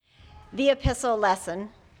The epistle lesson.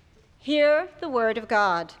 Hear the word of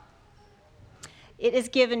God. It is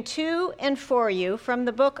given to and for you from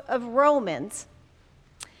the book of Romans.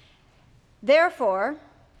 Therefore,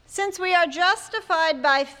 since we are justified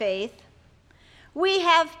by faith, we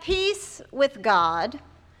have peace with God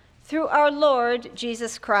through our Lord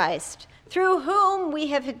Jesus Christ, through whom we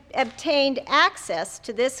have obtained access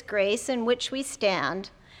to this grace in which we stand,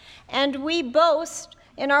 and we boast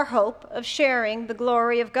in our hope of sharing the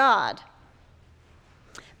glory of God.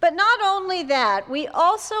 But not only that, we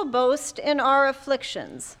also boast in our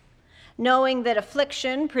afflictions, knowing that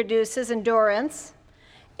affliction produces endurance,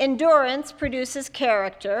 endurance produces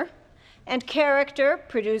character, and character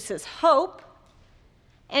produces hope,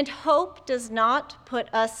 and hope does not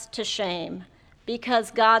put us to shame,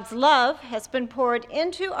 because God's love has been poured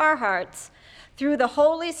into our hearts through the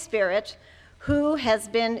Holy Spirit who has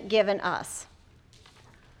been given us.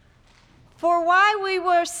 For while we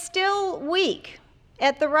were still weak,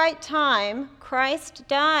 at the right time, Christ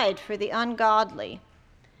died for the ungodly.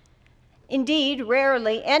 Indeed,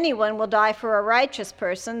 rarely anyone will die for a righteous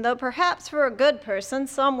person, though perhaps for a good person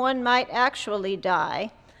someone might actually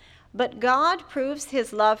die. But God proves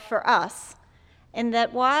his love for us, in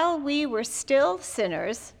that while we were still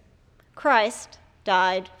sinners, Christ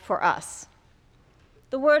died for us.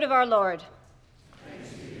 The word of our Lord.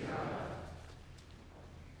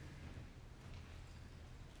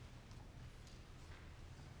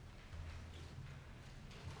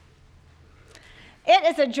 It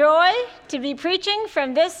is a joy to be preaching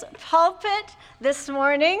from this pulpit this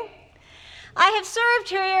morning. I have served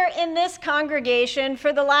here in this congregation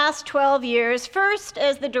for the last 12 years, first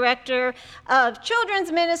as the director of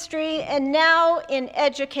children's ministry and now in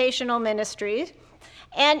educational ministry.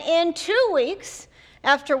 And in 2 weeks,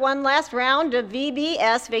 after one last round of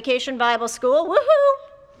VBS, Vacation Bible School, woohoo!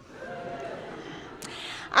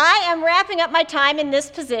 I am wrapping up my time in this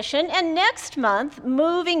position, and next month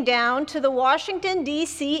moving down to the Washington,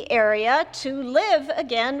 D.C. area to live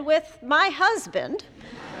again with my husband,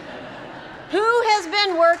 who has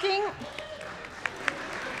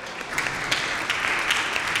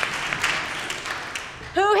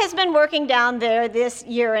been working down there this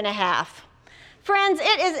year and a half. Friends,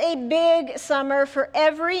 it is a big summer for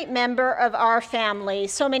every member of our family.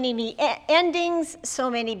 So many endings, so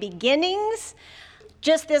many beginnings.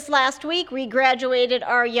 Just this last week, we graduated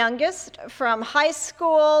our youngest from high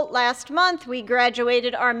school. Last month, we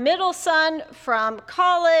graduated our middle son from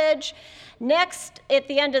college. Next, at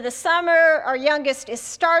the end of the summer, our youngest is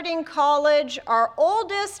starting college. Our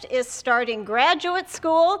oldest is starting graduate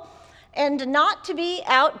school. And not to be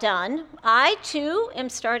outdone, I too am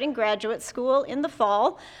starting graduate school in the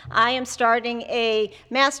fall. I am starting a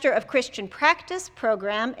Master of Christian Practice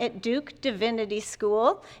program at Duke Divinity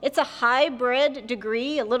School. It's a hybrid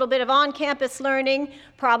degree, a little bit of on-campus learning,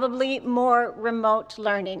 probably more remote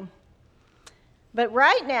learning. But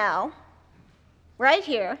right now, right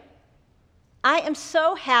here, I am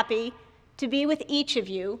so happy to be with each of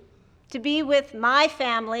you, to be with my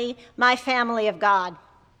family of God.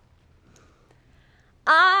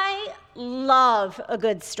 I love a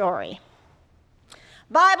good story.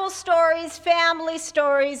 Bible stories, family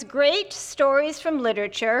stories, great stories from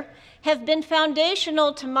literature have been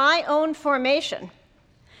foundational to my own formation.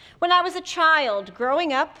 When I was a child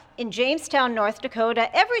growing up in Jamestown, North Dakota,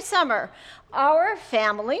 every summer our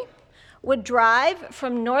family would drive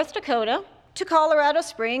from North Dakota to Colorado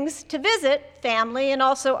Springs to visit family and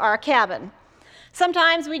also our cabin.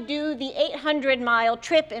 Sometimes we do the 800-mile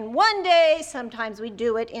trip in one day, sometimes we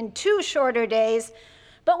do it in 2 shorter days,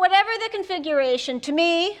 but whatever the configuration, to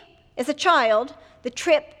me, as a child, the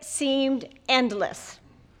trip seemed endless.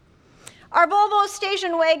 Our Volvo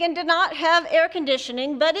station wagon did not have air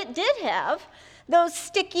conditioning, but it did have those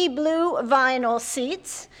sticky blue vinyl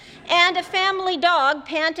seats and a family dog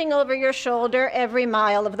panting over your shoulder every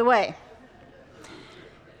mile of the way.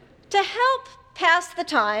 To help pass the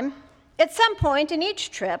time, at some point in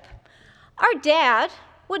each trip, our dad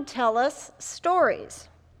would tell us stories.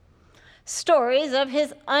 Stories of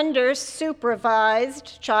his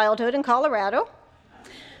under-supervised childhood in Colorado.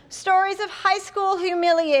 Stories of high school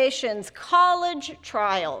humiliations, college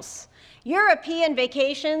trials, European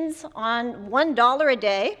vacations on $1 a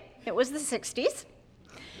day. It was the 60s.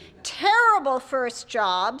 Terrible first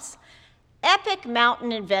jobs, epic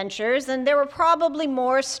mountain adventures, and there were probably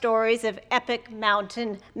more stories of epic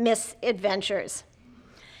mountain misadventures.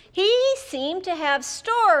 He seemed to have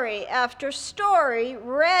story after story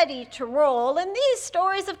ready to roll, and these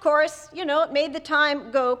stories, of course, it made the time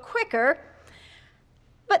go quicker,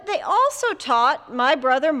 but they also taught my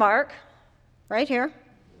brother Mark, right here,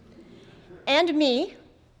 and me,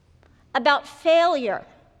 about failure,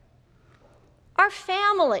 our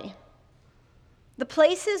family, the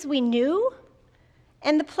places we knew,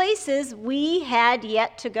 and the places we had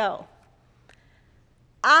yet to go.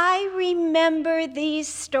 I remember these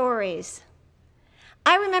stories.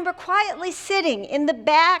 I remember quietly sitting in the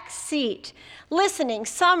back seat, listening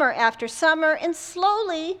summer after summer, and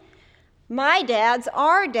slowly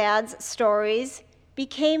our dad's stories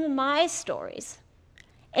became my stories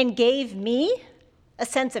and gave me a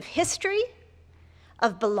sense of history,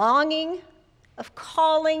 of belonging, of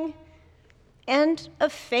calling, and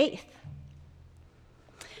of faith.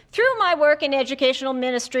 Through my work in educational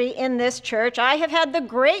ministry in this church, I have had the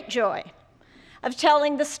great joy of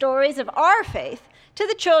telling the stories of our faith to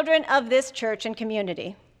the children of this church and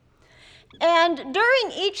community. And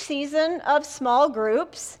during each season of small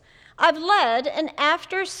groups, I've led an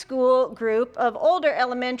after-school group of older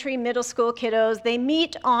elementary, middle school kiddos. They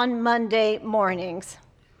meet on Monday mornings.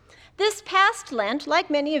 This past Lent, like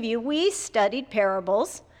many of you, we studied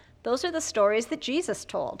parables. Those are the stories that Jesus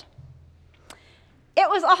told. It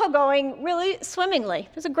was all going really swimmingly.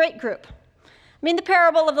 It was a great group. The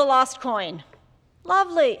parable of the lost coin,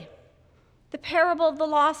 lovely. The parable of the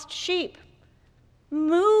lost sheep,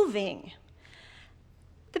 moving.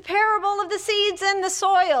 The parable of the seeds and the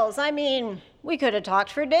soils. We could have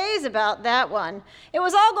talked for days about that one. It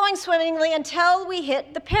was all going swimmingly until we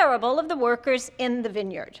hit the parable of the workers in the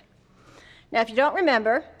vineyard. Now, if you don't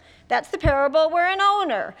remember, that's the parable where an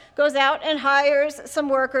owner goes out and hires some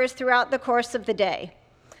workers throughout the course of the day.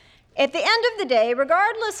 At the end of the day,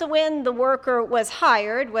 regardless of when the worker was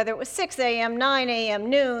hired, whether it was 6 a.m., 9 a.m.,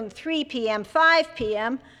 noon, 3 p.m., 5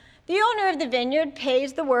 p.m., the owner of the vineyard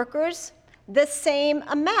pays the workers the same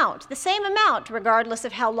amount regardless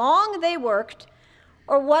of how long they worked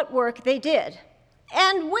or what work they did.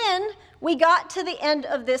 And when we got to the end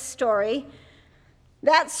of this story,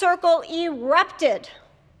 that circle erupted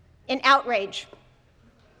in outrage.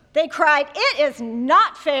 They cried, "It is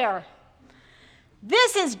not fair.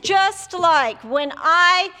 This is just like when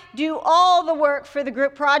I do all the work for the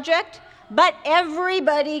group project, but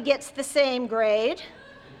everybody gets the same grade."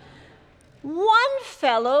 One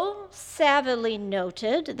fellow savvily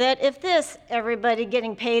noted that if this everybody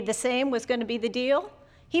getting paid the same was going to be the deal,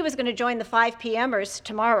 he was going to join the 5 p.m.ers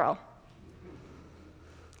tomorrow.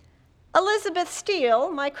 Elizabeth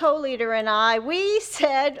Steele, my co-leader, and I, we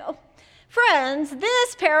said, "Friends,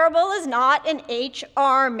 this parable is not an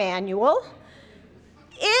HR manual.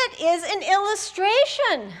 It is an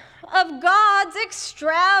illustration of God's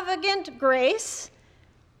extravagant grace."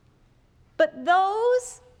 But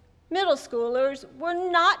those middle schoolers were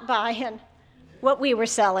not buying what we were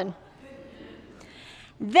selling.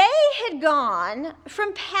 They had gone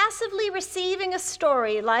from passively receiving a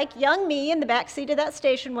story like young me in the backseat of that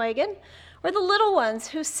station wagon, or the little ones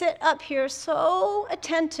who sit up here so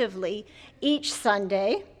attentively each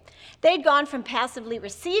Sunday. They'd gone from passively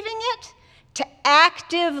receiving it to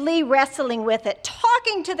actively wrestling with it,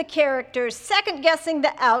 talking to the characters, second-guessing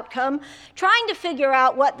the outcome, trying to figure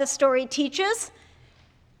out what the story teaches.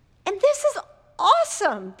 And this is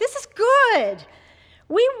awesome. This is good.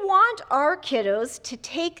 We want our kiddos to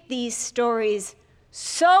take these stories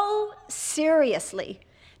so seriously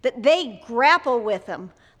that they grapple with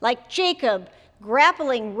them, like Jacob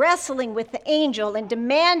wrestling with the angel and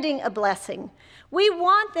demanding a blessing. We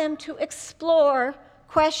want them to explore,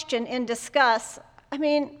 question, and discuss.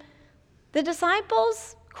 The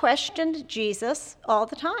disciples questioned Jesus all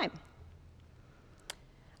the time.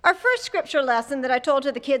 Our first scripture lesson that I told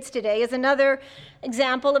to the kids today is another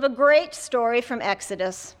example of a great story from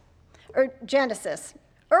Genesis.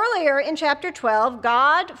 Earlier in chapter 12,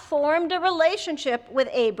 God formed a relationship with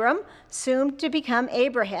Abram, soon to become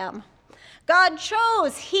Abraham. God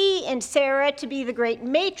chose he and Sarah to be the great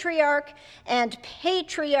matriarch and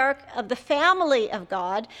patriarch of the family of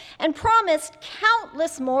God, and promised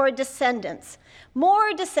countless more descendants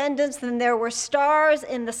than there were stars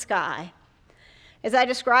in the sky. As I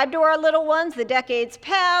described to our little ones, the decades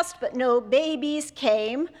passed, but no babies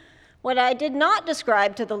came. What I did not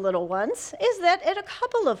describe to the little ones is that at a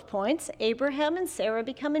couple of points, Abraham and Sarah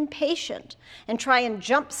become impatient and try and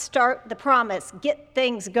jumpstart the promise, get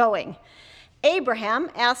things going.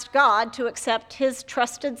 Abraham asked God to accept his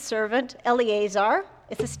trusted servant, Eliezer,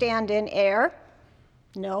 as a stand-in heir.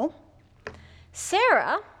 No.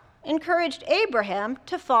 Sarah encouraged Abraham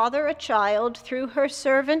to father a child through her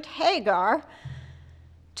servant Hagar,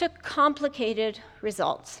 to complicated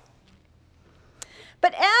results.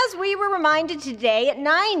 But as we were reminded today, at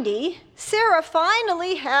 90, Sarah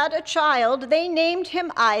finally had a child. They named him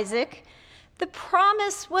Isaac. The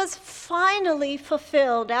promise was finally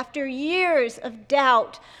fulfilled after years of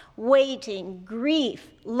doubt, waiting,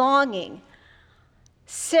 grief, longing.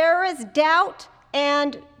 Sarah's doubt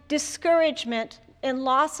and discouragement and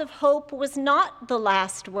loss of hope was not the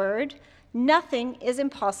last word. Nothing is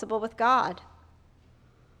impossible with God.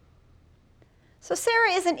 So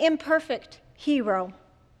Sarah is an imperfect hero,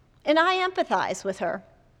 and I empathize with her.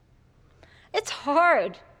 It's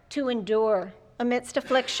hard to endure amidst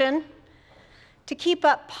affliction, to keep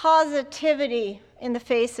up positivity in the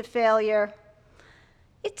face of failure.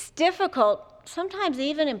 It's difficult, sometimes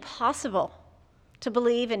even impossible, to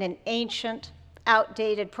believe in an ancient,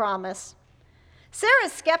 outdated promise.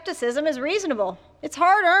 Sarah's skepticism is reasonable. It's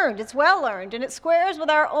hard-earned, it's well-earned, and it squares with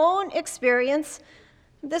our own experience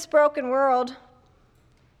of this broken world.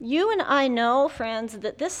 You and I know, friends,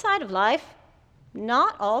 that this side of life,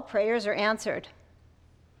 not all prayers are answered.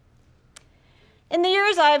 In the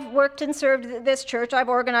years I've worked and served at this church, I've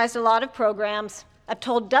organized a lot of programs. I've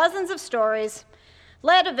told dozens of stories,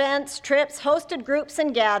 led events, trips, hosted groups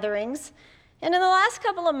and gatherings. And in the last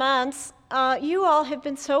couple of months, you all have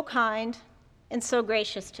been so kind and so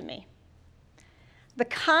gracious to me. The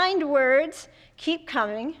kind words keep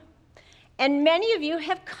coming, and many of you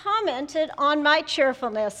have commented on my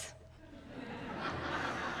cheerfulness,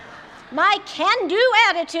 my can-do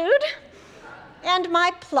attitude, and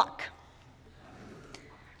my pluck.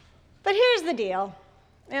 But here's the deal,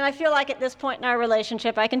 and I feel like at this point in our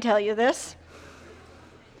relationship I can tell you this.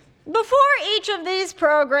 Before each of these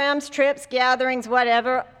programs, trips, gatherings,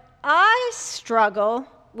 whatever, I struggle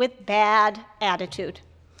with bad attitude.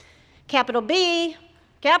 Capital B,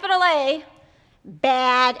 capital A,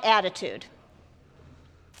 bad attitude.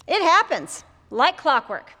 It happens like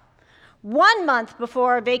clockwork. 1 month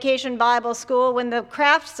before Vacation Bible School, when the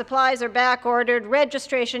craft supplies are back ordered,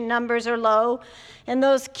 registration numbers are low, and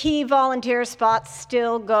those key volunteer spots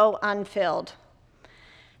still go unfilled.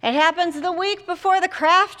 It happens the week before the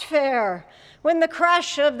craft fair, when the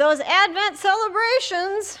crush of those Advent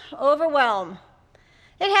celebrations overwhelm.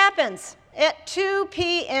 It happens at 2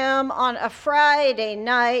 p.m. on a Friday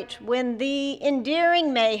night when the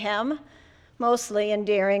endearing mayhem, mostly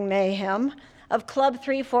endearing mayhem, of Club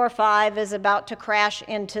 345 is about to crash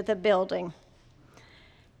into the building.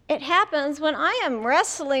 It happens when I am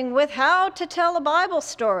wrestling with how to tell a Bible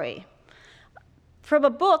story from a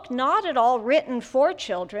book not at all written for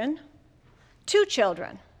children, to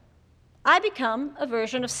children. I become a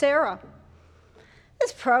version of Sarah.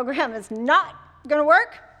 This program is not going to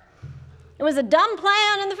work. It was a dumb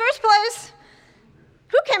plan in the first place.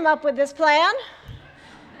 Who came up with this plan?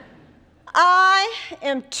 I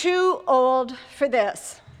am too old for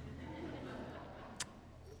this.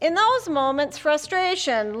 In those moments,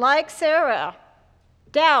 frustration, like Sarah,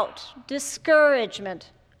 doubt,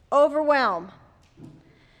 discouragement, overwhelm.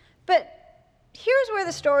 But here's where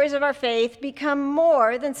the stories of our faith become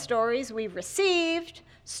more than stories we've received,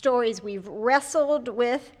 stories we've wrestled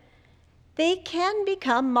with. They can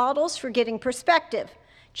become models for getting perspective,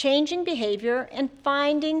 changing behavior, and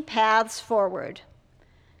finding paths forward.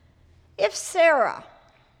 If Sarah,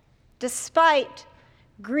 despite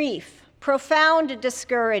grief, profound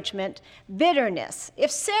discouragement, bitterness,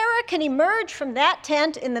 if Sarah can emerge from that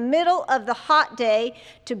tent in the middle of the hot day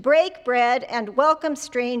to break bread and welcome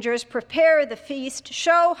strangers, prepare the feast,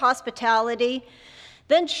 show hospitality,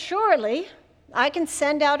 then surely I can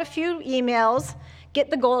send out a few emails,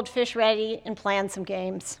 get the goldfish ready, and plan some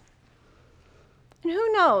games. And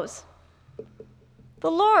who knows? The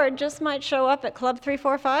Lord just might show up at Club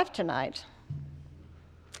 345 tonight.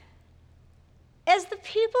 As the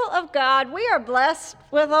people of God, we are blessed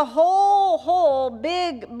with a whole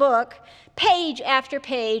big book, page after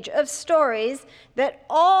page, of stories that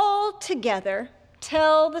all together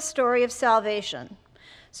tell the story of salvation.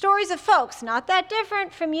 Stories of folks not that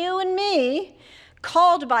different from you and me,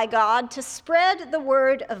 called by God to spread the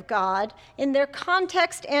word of God in their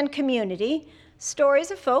context and community. Stories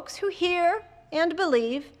of folks who hear and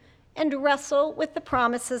believe and wrestle with the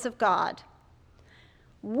promises of God.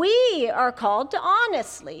 We are called to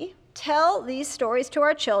honestly tell these stories to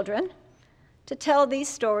our children, to tell these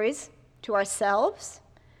stories to ourselves,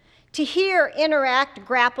 to hear, interact,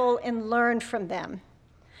 grapple, and learn from them.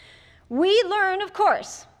 We learn, of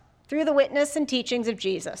course, through the witness and teachings of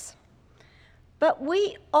Jesus. But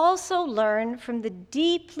we also learn from the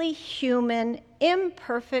deeply human,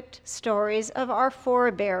 imperfect stories of our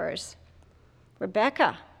forebearers.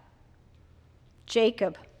 Rebecca,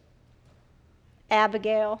 Jacob,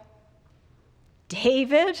 Abigail,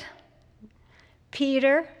 David,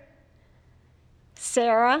 Peter,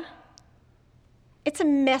 Sarah. It's a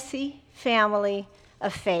messy family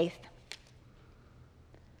of faith.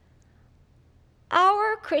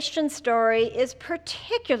 Our Christian story is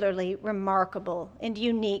particularly remarkable and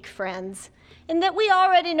unique, friends, in that we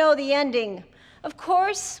already know the ending. Of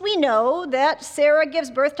course, we know that Sarah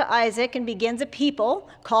gives birth to Isaac and begins a people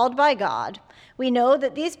called by God. We know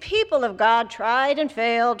that these people of God tried and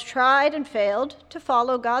failed to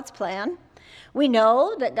follow God's plan. We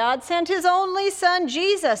know that God sent his only son,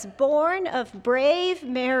 Jesus, born of brave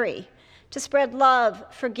Mary, to spread love,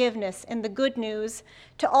 forgiveness, and the good news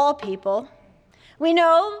to all people. We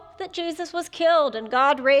know that Jesus was killed and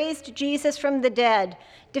God raised Jesus from the dead,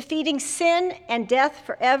 defeating sin and death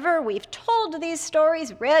forever. We've told these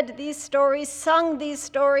stories, read these stories, sung these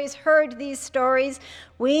stories, heard these stories.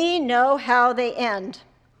 We know how they end.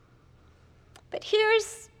 But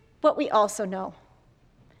here's what we also know.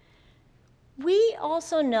 We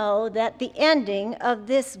also know that the ending of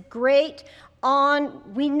this great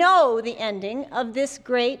ongoing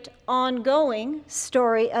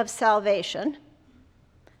story of salvation.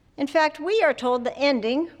 In fact, we are told the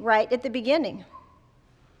ending right at the beginning.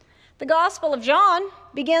 The Gospel of John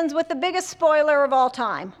begins with the biggest spoiler of all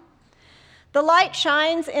time. The light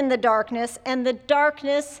shines in the darkness, and the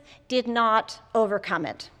darkness did not overcome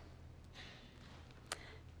it.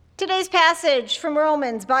 Today's passage from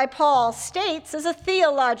Romans by Paul states as a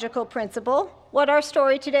theological principle what our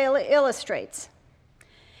story today illustrates.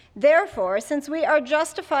 Therefore, since we are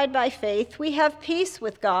justified by faith, we have peace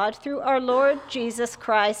with God through our Lord Jesus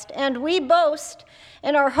Christ, and we boast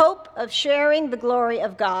in our hope of sharing the glory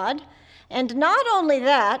of God. And not only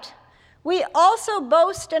that, we also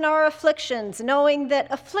boast in our afflictions, knowing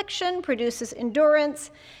that affliction produces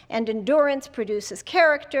endurance, and endurance produces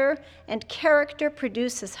character, and character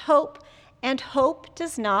produces hope, and hope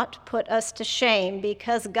does not put us to shame,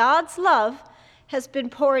 because God's love has been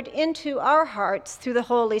poured into our hearts through the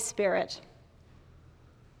Holy Spirit.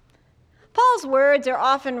 Paul's words are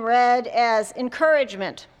often read as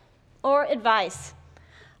encouragement or advice,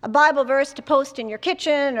 a Bible verse to post in your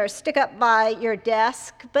kitchen or stick up by your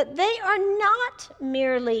desk, but they are not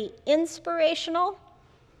merely inspirational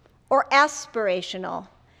or aspirational.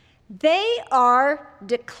 They are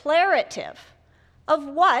declarative of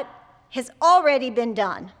what has already been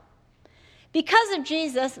done. Because of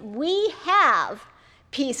Jesus, we have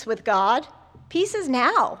peace with God. Peace is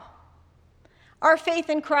now. Our faith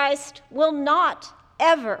in Christ will not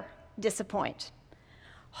ever disappoint.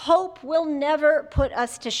 Hope will never put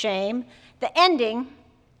us to shame. The ending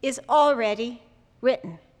is already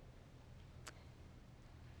written.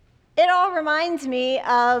 It all reminds me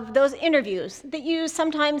of those interviews that you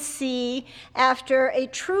sometimes see after a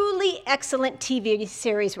truly excellent TV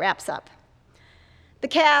series wraps up. The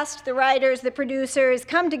cast, the writers, the producers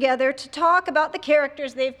come together to talk about the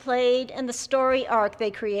characters they've played and the story arc they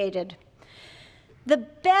created. The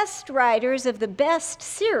best writers of the best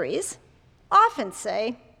series often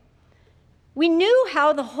say, "We knew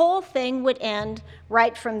how the whole thing would end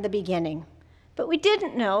right from the beginning, but we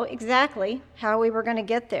didn't know exactly how we were going to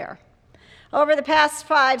get there." Over the past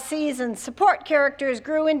 5 seasons, support characters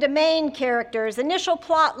grew into main characters, initial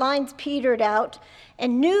plot lines petered out,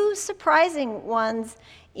 and new surprising ones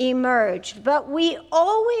emerged. But we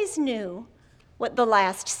always knew what the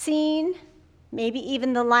last scene, maybe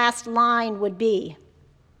even the last line would be.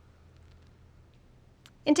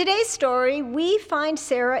 In today's story, we find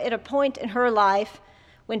Sarah at a point in her life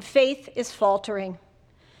when faith is faltering.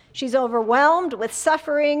 She's overwhelmed with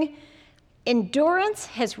suffering. Endurance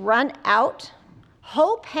has run out.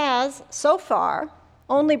 Hope has, so far,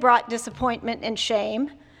 only brought disappointment and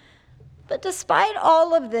shame. But despite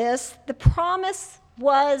all of this, the promise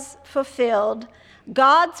was fulfilled.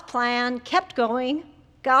 God's plan kept going.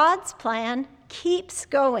 God's plan keeps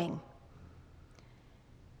going.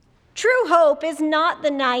 True hope is not the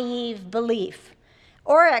naive belief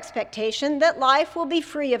or expectation that life will be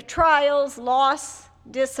free of trials, loss,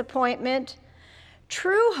 disappointment.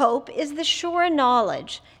 True hope is the sure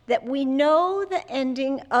knowledge that we know the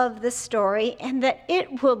ending of the story and that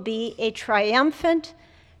it will be a triumphant,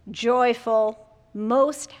 joyful,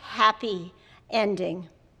 most happy ending.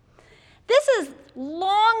 This is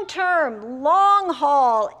long-term,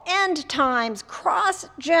 long-haul, end times,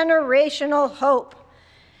 cross-generational hope.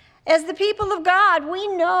 As the people of God, we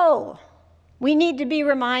know we need to be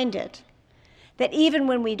reminded that even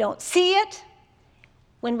when we don't see it,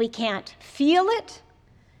 when we can't feel it,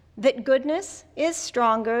 that goodness is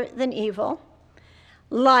stronger than evil,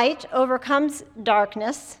 light overcomes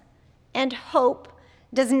darkness, and hope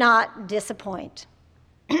does not disappoint.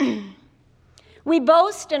 We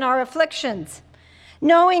boast in our afflictions,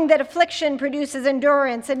 knowing that affliction produces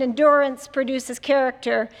endurance, and endurance produces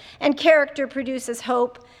character, and character produces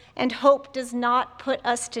hope, and hope does not put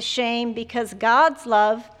us to shame because God's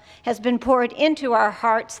love has been poured into our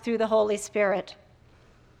hearts through the Holy Spirit.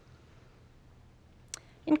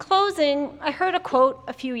 In closing, I heard a quote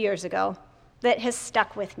a few years ago that has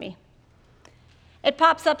stuck with me. It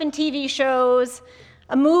pops up in TV shows,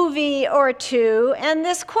 a movie or two, and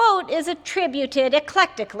this quote is attributed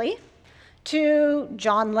eclectically to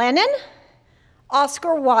John Lennon,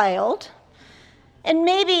 Oscar Wilde, and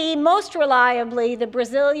maybe most reliably, the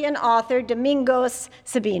Brazilian author Domingos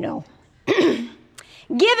Sabino.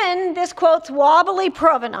 Given this quote's wobbly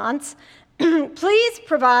provenance, please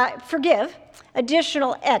forgive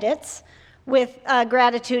additional edits with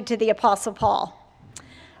gratitude to the Apostle Paul.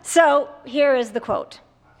 So here is the quote.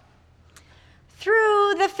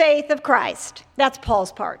 Through the faith of Christ, that's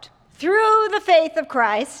Paul's part, through the faith of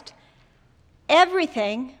Christ,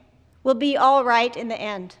 everything will be all right in the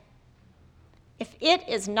end. If it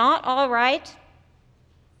is not all right,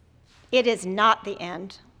 it is not the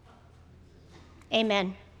end.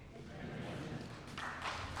 Amen.